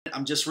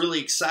I'm just really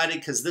excited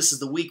because this is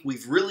the week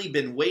we've really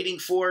been waiting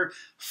for.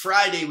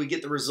 Friday, we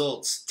get the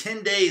results.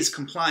 10 days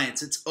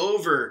compliance. It's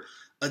over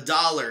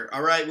 $1.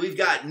 All right, we've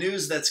got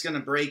news that's going to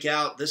break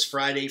out this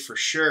Friday for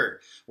sure.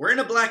 We're in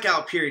a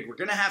blackout period. We're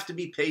going to have to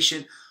be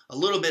patient a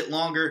little bit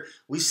longer.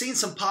 We've seen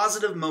some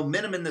positive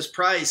momentum in this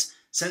price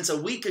since a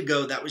week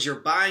ago. That was your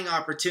buying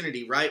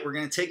opportunity, right? We're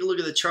going to take a look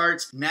at the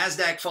charts.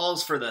 NASDAQ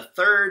falls for the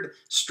third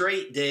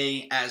straight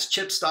day as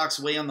chip stocks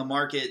weigh on the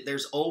market.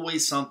 There's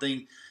always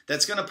something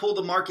that's going to pull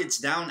the markets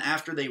down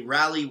after they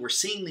rally. We're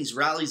seeing these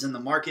rallies in the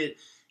market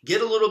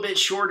get a little bit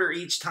shorter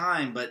each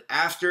time, but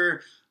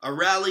after a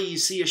rally, you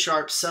see a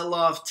sharp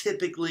sell-off.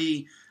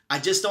 Typically, I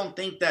just don't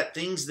think that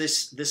things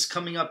this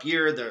coming up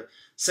year, the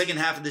second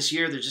half of this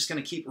year, they're just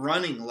going to keep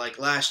running like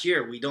last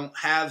year. We don't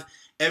have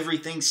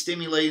everything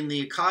stimulating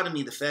the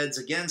economy. The Fed's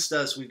against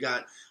us. We've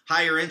got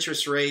higher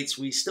interest rates.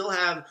 We still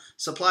have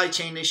supply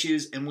chain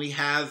issues, and we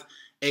have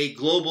a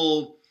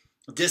global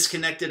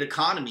disconnected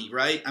economy,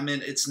 right? I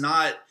mean, it's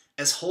not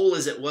as whole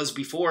as it was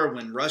before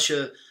when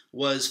Russia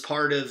was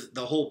part of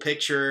the whole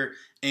picture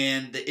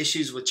and the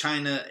issues with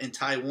China and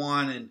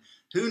Taiwan, and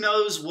who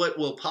knows what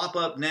will pop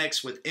up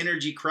next with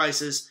energy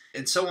crisis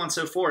and so on and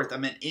so forth. I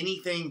mean,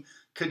 anything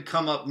could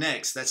come up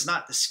next. That's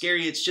not the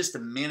scary. It's just to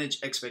manage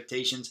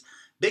expectations.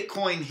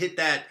 Bitcoin hit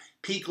that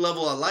peak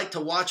level. I like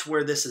to watch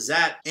where this is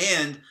at.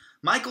 And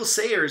Michael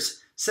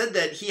Sayers said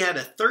that he had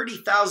a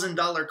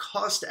 $30,000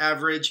 cost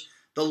average,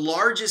 the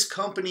largest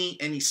company,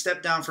 and he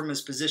stepped down from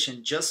his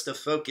position just to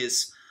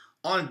focus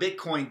on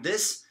Bitcoin.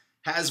 This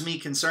has me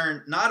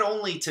concerned, not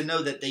only to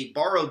know that they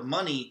borrowed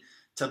money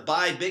to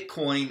buy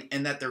Bitcoin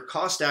and that their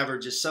cost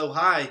average is so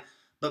high,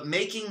 but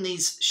making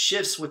these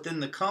shifts within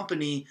the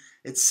company,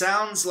 it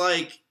sounds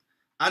like,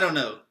 I don't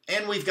know.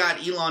 And we've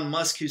got Elon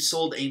Musk, who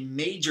sold a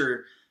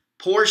major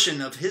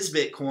portion of his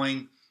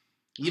Bitcoin.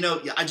 You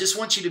know, I just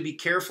want you to be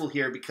careful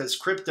here because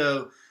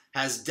crypto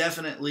has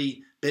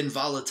definitely been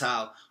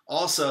volatile.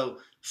 Also,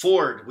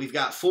 Ford, we've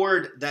got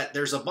Ford that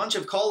there's a bunch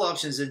of call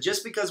options, and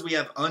just because we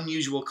have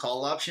unusual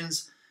call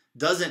options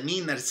doesn't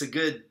mean that it's a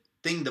good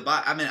thing to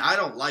buy. I mean, I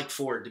don't like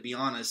Ford, to be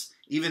honest,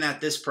 even at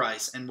this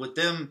price. And with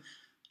them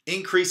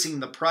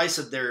increasing the price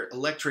of their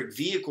electric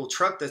vehicle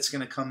truck that's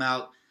going to come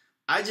out,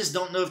 I just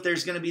don't know if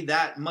there's going to be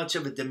that much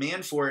of a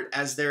demand for it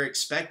as they're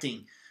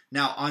expecting.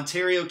 Now,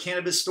 Ontario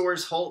cannabis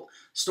stores halt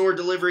store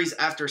deliveries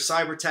after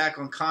cyber attack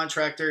on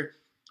contractor.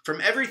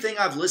 From everything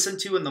I've listened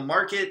to in the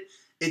market,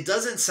 it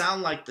doesn't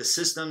sound like the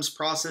systems,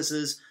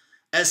 processes,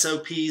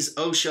 SOPs,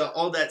 OSHA,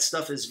 all that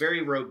stuff is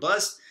very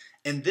robust.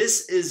 And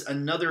this is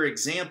another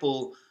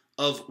example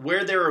of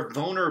where there are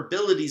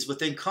vulnerabilities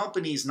within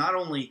companies, not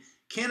only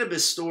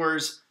cannabis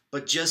stores,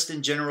 but just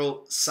in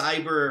general.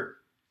 Cyber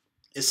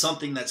is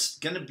something that's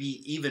going to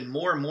be even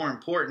more and more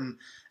important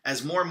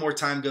as more and more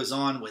time goes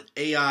on with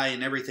AI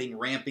and everything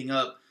ramping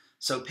up.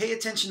 So pay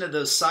attention to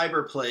those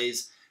cyber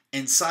plays.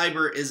 And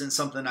cyber isn't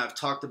something I've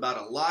talked about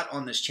a lot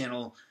on this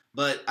channel,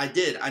 but I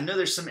know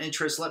there's some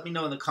interest. Let me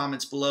know in the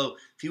comments below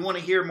if you want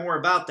to hear more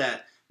about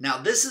that. Now,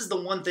 this is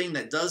the one thing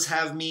that does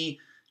have me,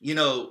 you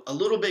know, a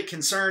little bit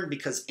concerned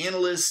because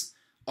analysts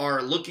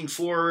are looking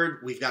forward.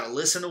 We've got to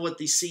listen to what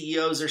these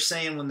CEOs are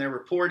saying when they're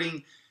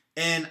reporting.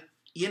 And,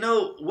 you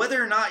know,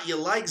 whether or not you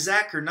like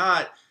Zach or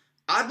not,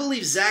 I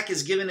believe Zach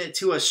has given it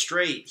to us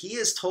straight. He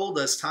has told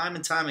us time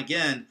and time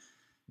again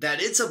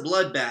that it's a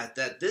bloodbath,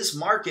 that this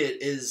market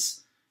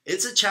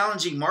it's a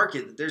challenging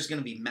market, that there's going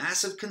to be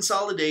massive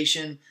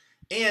consolidation,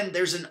 and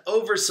there's an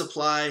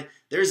oversupply.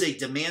 There's a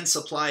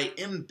demand-supply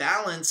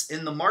imbalance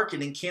in the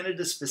market in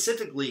Canada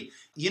specifically.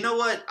 You know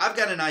what? I've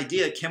got an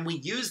idea. Can we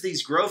use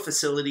these grow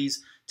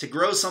facilities to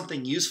grow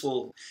something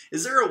useful?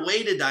 Is there a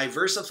way to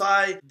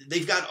diversify?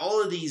 They've got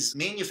all of these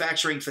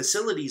manufacturing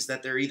facilities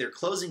that they're either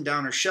closing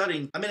down or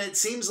shutting. I mean, it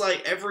seems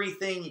like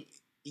everything,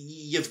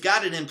 you've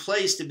got it in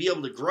place to be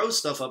able to grow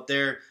stuff up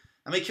there.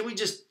 I mean, can we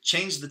just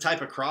change the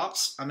type of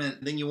crops? I mean,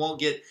 then you won't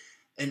get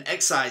an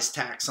excise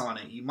tax on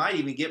it. You might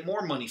even get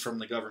more money from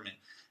the government.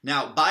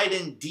 Now,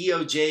 Biden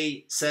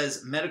DOJ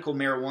says medical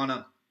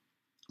marijuana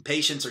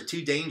patients are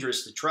too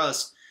dangerous to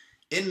trust.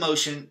 In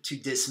motion to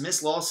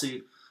dismiss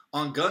lawsuit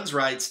on guns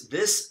rights.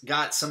 This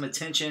got some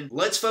attention.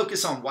 Let's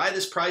focus on why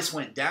this price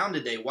went down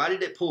today. Why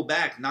did it pull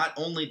back? Not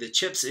only the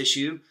chips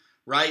issue,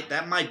 right?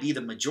 That might be the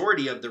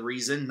majority of the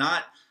reason,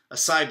 not a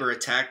cyber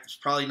attack. It's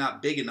probably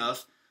not big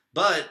enough.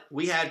 But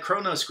we had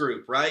Kronos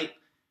Group, right?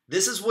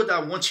 This is what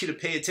I want you to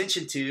pay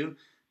attention to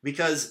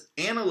because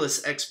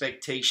analysts'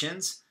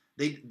 expectations,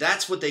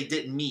 that's what they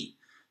didn't meet.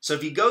 So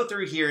if you go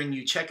through here and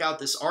you check out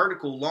this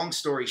article, long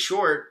story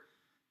short,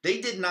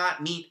 they did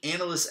not meet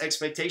analysts'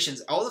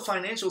 expectations. All the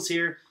financials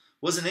here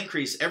was an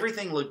increase.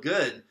 Everything looked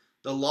good.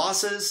 The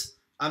losses,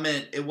 I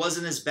mean, it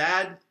wasn't as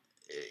bad,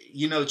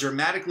 you know,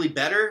 dramatically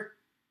better.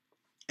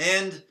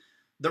 And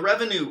the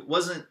revenue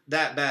wasn't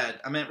that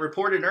bad. I mean,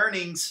 reported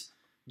earnings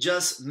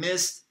just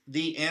missed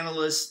the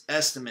analyst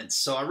estimates.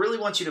 So I really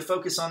want you to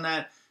focus on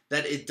that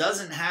it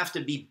doesn't have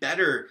to be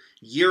better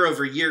year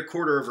over year,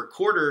 quarter over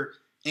quarter.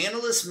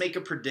 Analysts make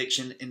a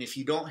prediction, and if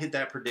you don't hit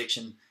that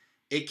prediction,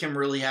 it can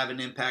really have an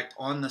impact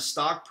on the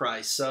stock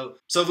price. So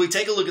if we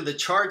take a look at the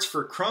charts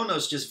for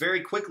Kronos just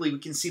very quickly, we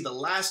can see the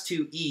last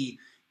two E.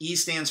 E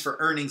stands for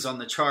earnings on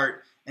the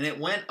chart, and it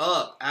went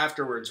up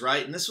afterwards,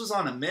 right? And this was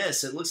on a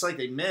miss. It looks like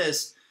they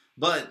missed,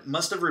 but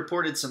must have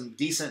reported some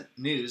decent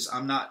news.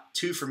 I'm not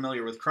too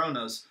familiar with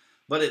Kronos,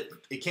 but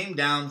it came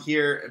down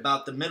here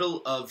about the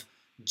middle of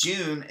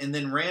June and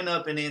then ran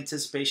up in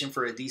anticipation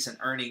for a decent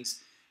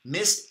earnings.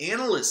 Missed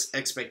analyst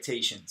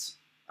expectations.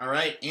 All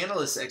right,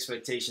 analyst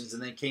expectations,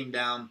 and then came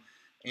down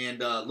and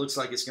looks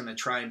like it's going to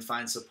try and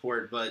find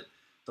support, but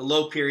the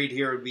low period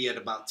here would be at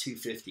about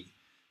 250.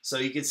 So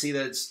you can see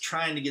that it's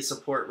trying to get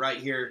support right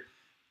here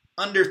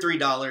under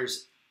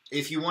 $3.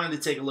 If you wanted to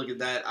take a look at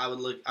that, I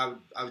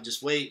would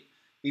just wait,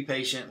 be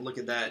patient, look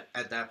at that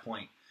at that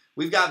point.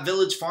 We've got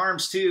Village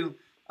Farms too.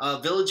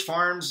 Village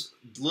Farms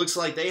looks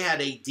like they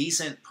had a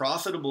decent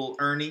profitable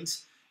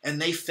earnings,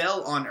 and they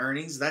fell on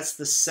earnings. That's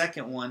the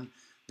second one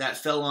that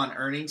fell on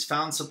earnings,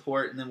 found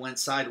support, and then went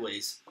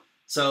sideways.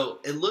 So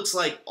it looks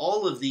like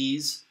all of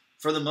these,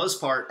 for the most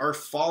part, are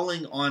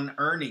falling on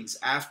earnings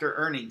after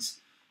earnings.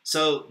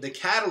 So the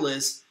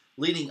catalyst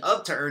leading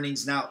up to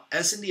earnings, now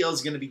SNDL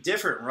is going to be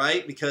different,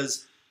 right?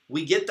 Because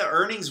we get the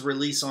earnings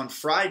release on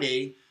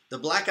Friday. The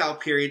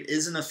blackout period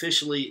isn't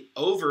officially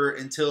over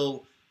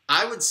until,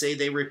 I would say,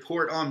 they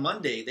report on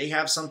Monday. They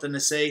have something to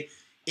say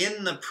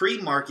in the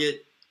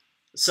pre-market.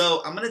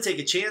 So I'm going to take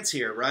a chance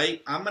here,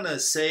 right? I'm going to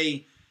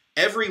say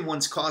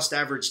everyone's cost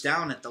average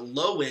down at the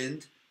low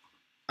end.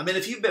 I mean,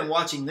 if you've been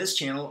watching this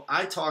channel,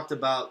 I talked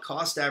about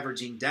cost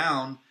averaging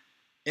down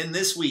in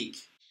this week.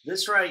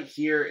 This right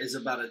here is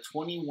about a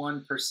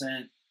 21%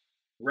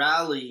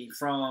 rally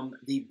from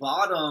the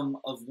bottom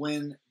of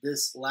when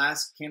this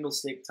last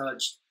candlestick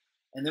touched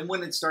and then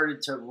when it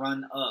started to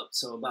run up,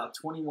 so about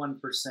 21%.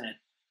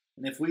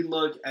 And if we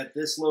look at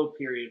this low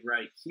period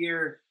right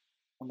here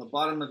on the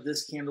bottom of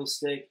this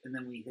candlestick, and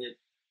then we hit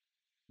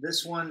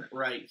this one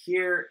right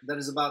here, that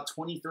is about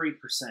 23%.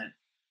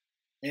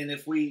 And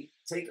if we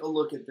take a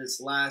look at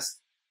this last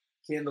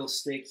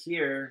candlestick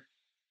here,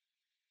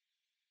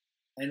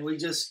 and we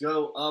just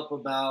go up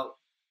about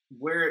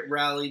where it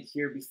rallied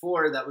here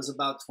before, that was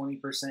about 20%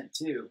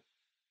 too.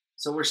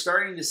 So we're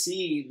starting to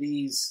see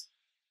these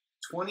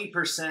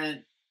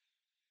 20%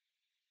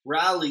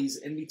 rallies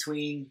in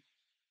between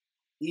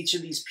each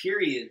of these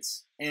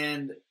periods,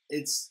 and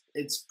it's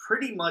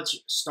pretty much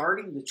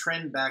starting to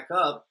trend back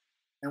up,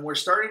 and we're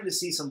starting to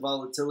see some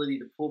volatility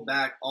to pull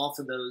back off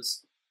of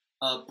those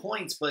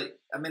points. But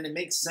I mean, it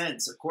makes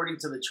sense according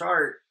to the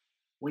chart.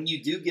 When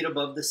you do get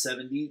above the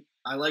 70,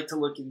 I like to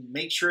look and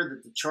make sure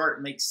that the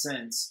chart makes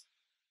sense.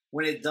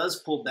 When it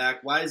does pull back,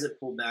 why does it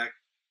pull back?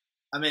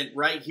 I mean,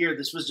 right here,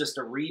 this was just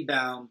a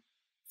rebound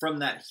from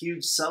that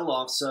huge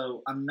sell-off,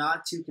 so I'm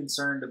not too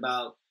concerned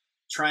about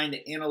trying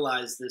to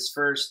analyze this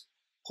first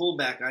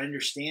pullback. I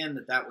understand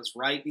that that was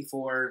right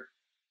before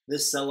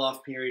this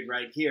sell-off period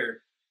right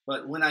here.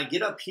 But when I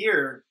get up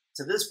here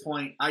to this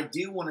point, I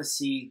do want to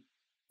see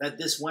that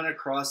this went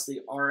across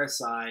the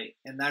RSI,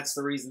 and that's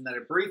the reason that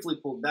it briefly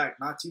pulled back,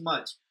 not too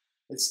much.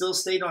 It still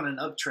stayed on an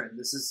uptrend.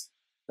 This is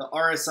the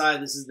RSI,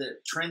 this is the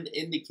trend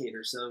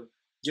indicator. So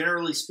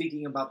generally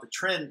speaking about the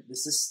trend,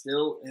 this is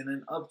still in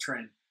an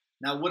uptrend.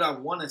 Now what I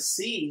want to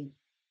see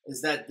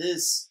is that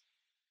this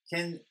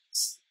can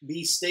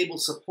be stable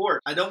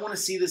support. I don't want to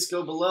see this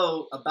go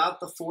below about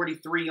the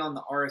 43 on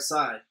the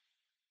RSI.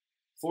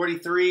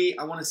 43,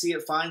 I want to see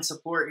it find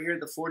support here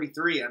at the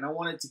 43. I don't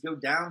want it to go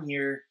down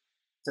here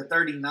to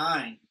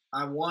 39.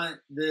 I want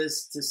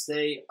this to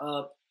stay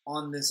up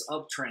on this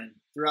uptrend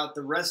throughout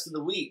the rest of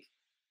the week.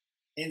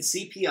 And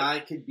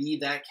CPI could be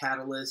that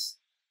catalyst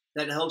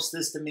that helps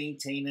this to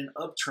maintain an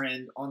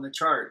uptrend on the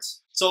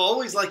charts. So I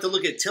always like to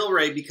look at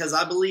Tilray because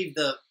I believe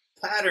the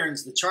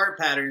patterns, the chart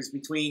patterns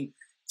between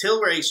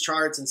Tilray's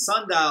charts and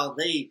Sundial,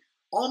 they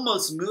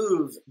almost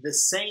move the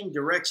same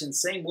direction,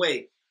 same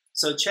way.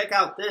 So check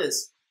out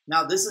this.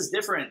 Now this is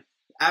different.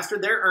 After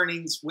their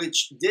earnings,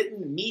 which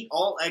didn't meet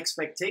all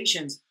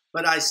expectations,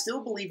 but I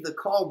still believe the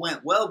call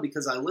went well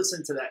because I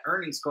listened to that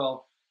earnings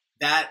call,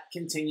 that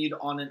continued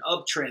on an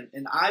uptrend.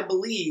 And I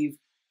believe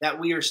that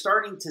we are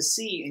starting to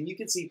see, and you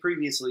can see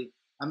previously,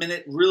 I mean,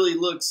 it really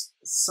looks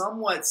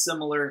somewhat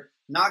similar,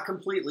 not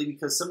completely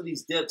because some of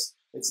these dips,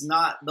 it's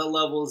not the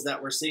levels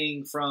that we're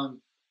seeing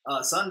from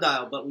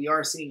Sundial, but we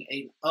are seeing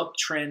an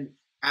uptrend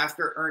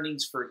after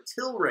earnings for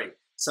Tilray.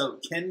 So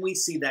can we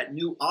see that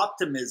new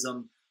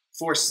optimism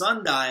for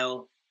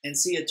Sundial and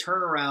see a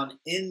turnaround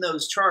in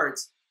those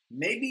charts?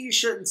 Maybe you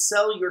shouldn't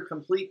sell your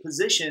complete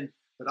position,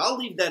 but I'll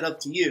leave that up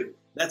to you.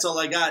 That's all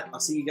I got. I'll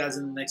see you guys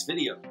in the next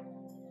video.